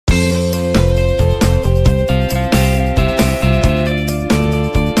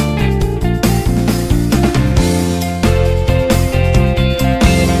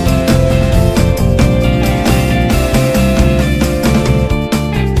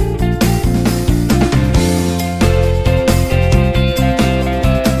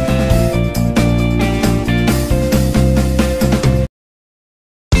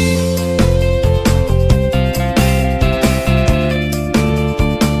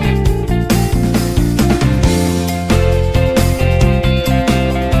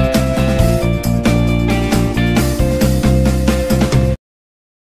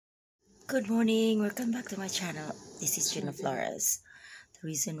morning, welcome back to my channel. This is Gina Flores. The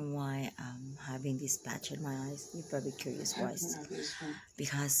reason why I'm having this patch in my eyes, you're probably curious why,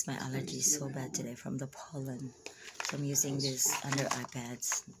 because my allergy is so bad today from the pollen. So I'm using this under eye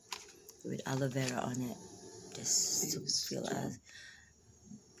pads with aloe vera on it, just to feel a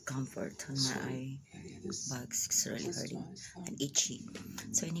comfort on my eye bugs. It's really hurting and itchy.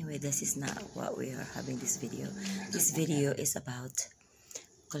 So anyway, this is not what we are having this video. This video is about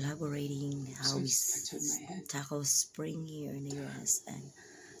collaborating how we tackle spring here in the U.S. and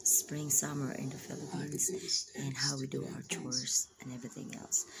spring summer in the Philippines, and how we do our chores and everything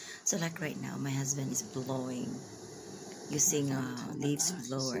else. So like right now, my husband is blowing using a leaves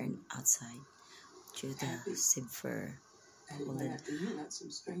blower outside due to the severe pollen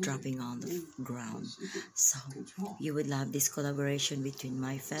dropping on the ground. So you would love this collaboration between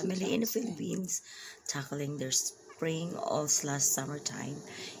my family in the Philippines tackling their spring or summertime,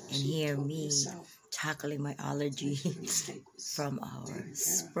 and here me tackling my allergy from our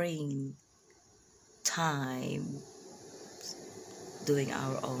spring time, doing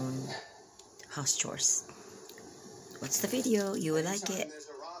our own house chores. Watch the video, you will like it.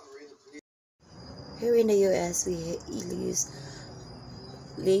 Here in the US, we use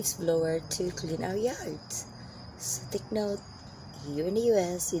leaves blower to clean our yards. So take note, here in the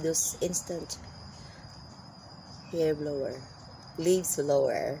US, we do instant hair blower, leaves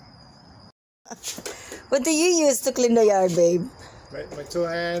blower. What do you use to clean the yard, babe? My two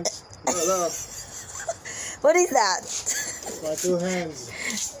hands. Look. What is that? My two hands.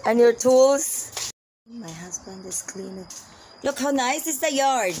 And your tools? My husband is cleaning. Look how nice is the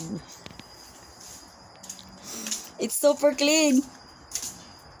yard. It's super clean.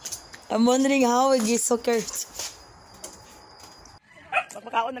 I'm wondering how it gets so cursed.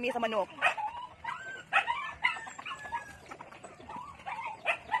 Magpakaon na miya sa manok.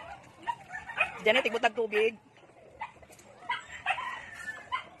 Diyan ay tigbutag tubig.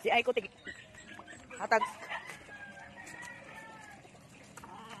 Si Aiko hatag.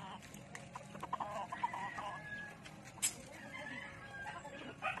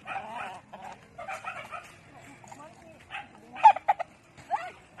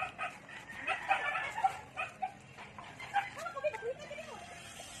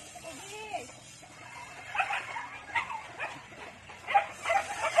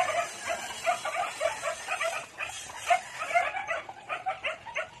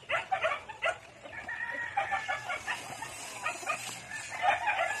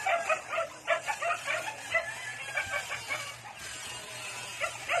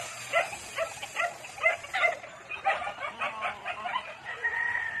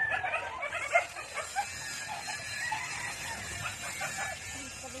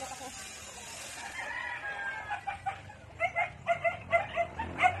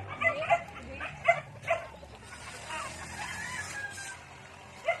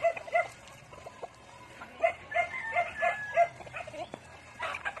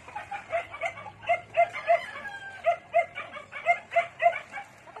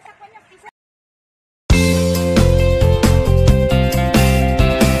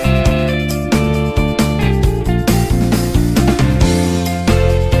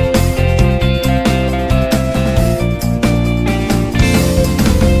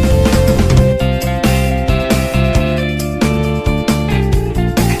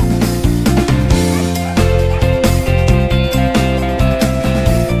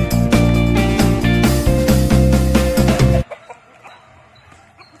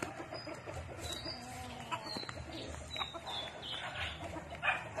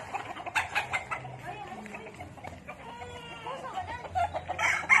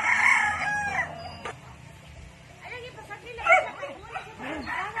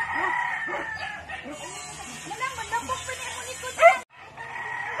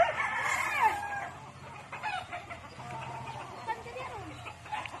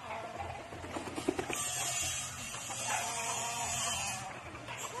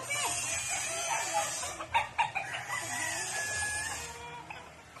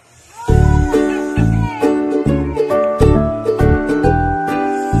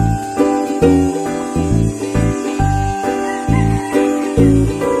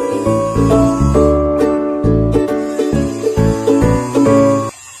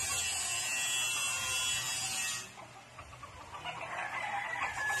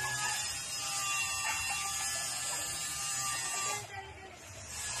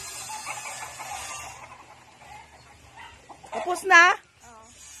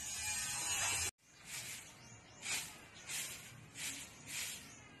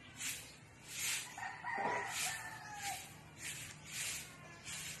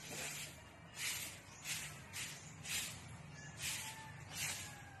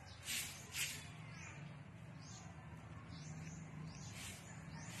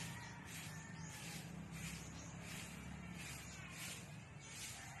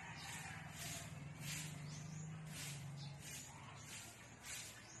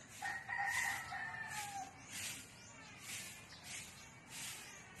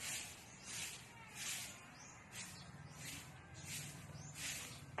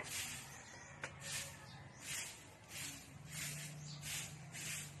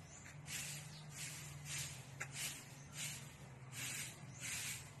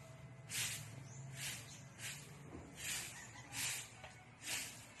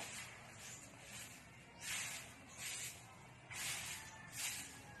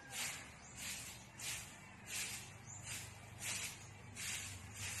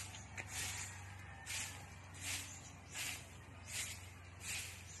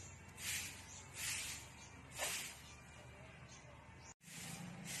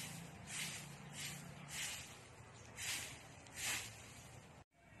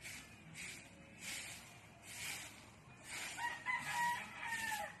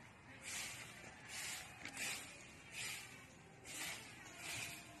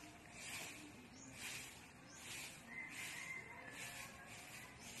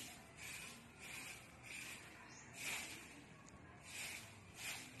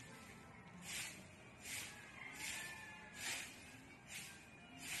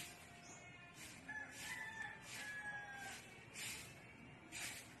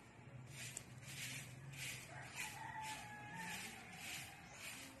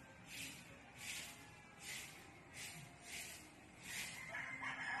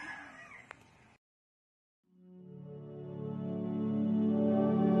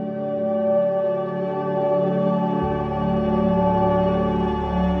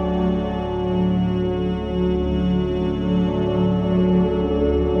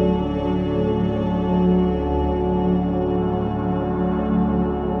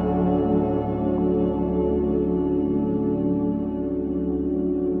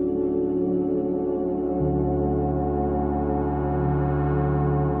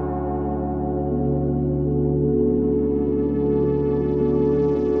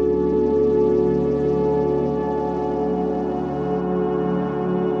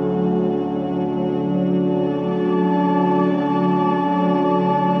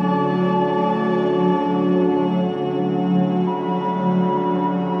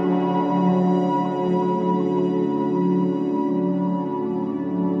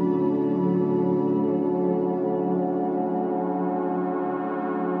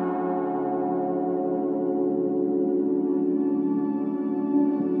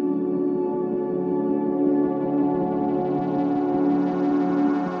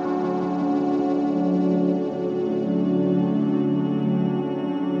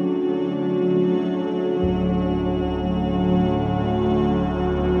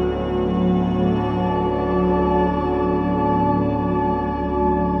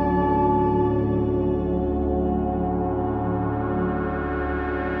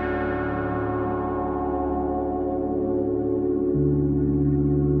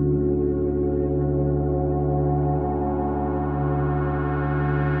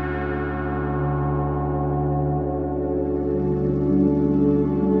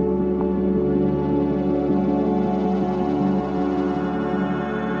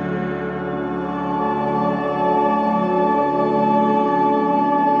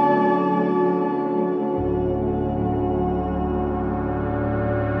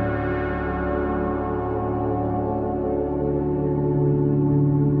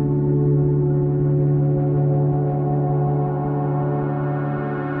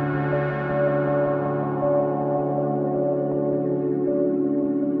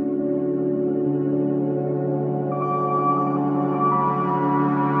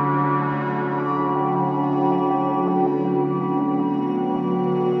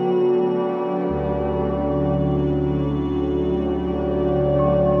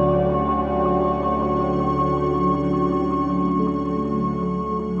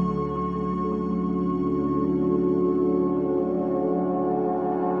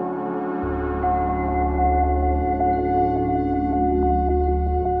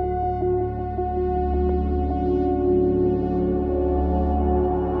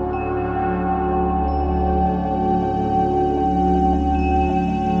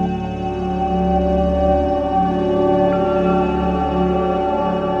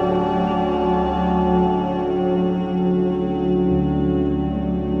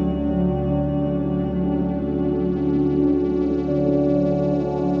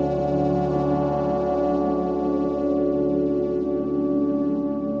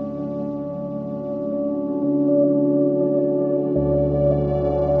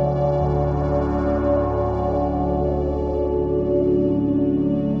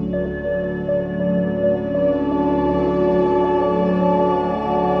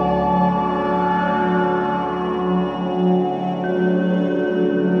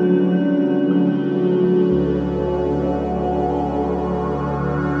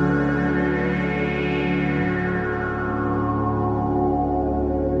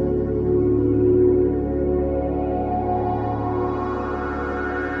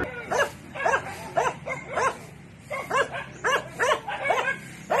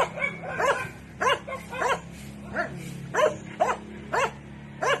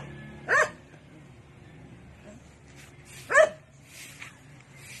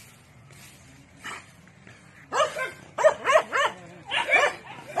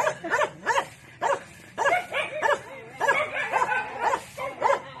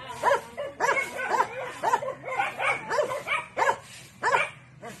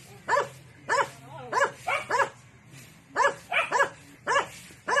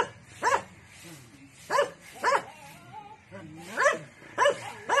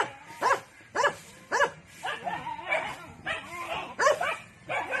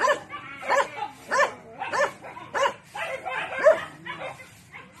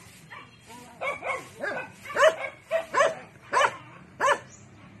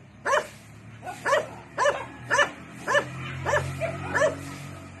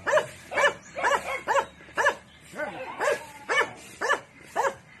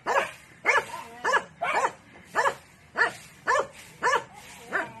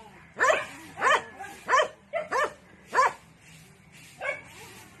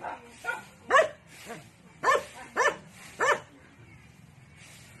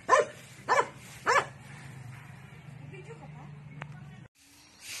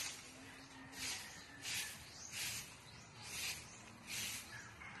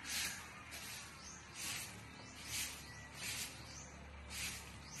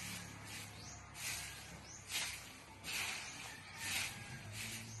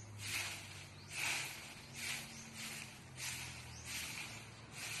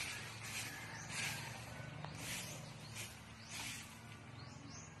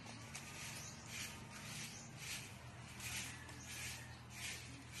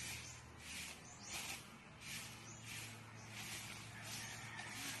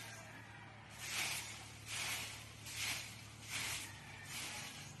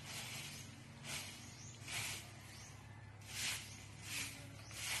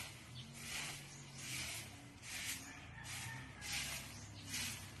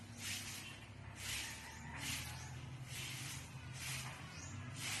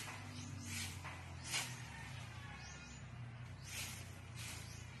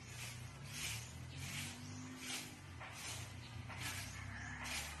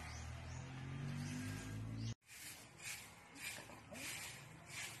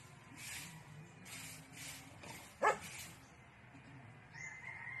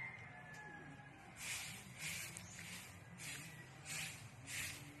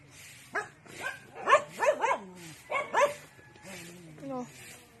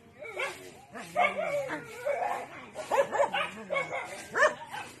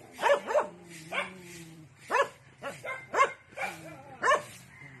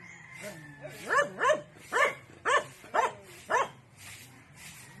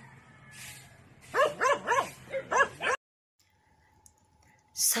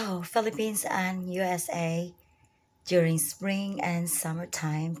 So, Philippines and USA during spring and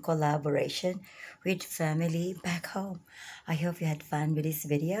summertime collaboration with family back home. I hope you had fun with this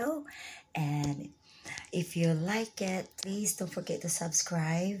video, and if you like it, please don't forget to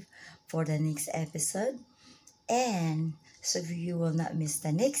subscribe for the next episode, and so you will not miss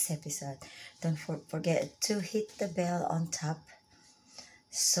the next episode. Don't forget to hit the bell on top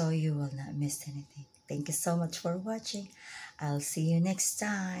so you will not miss anything. Thank you so much for watching. I'll see you next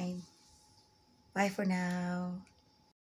time. Bye for now.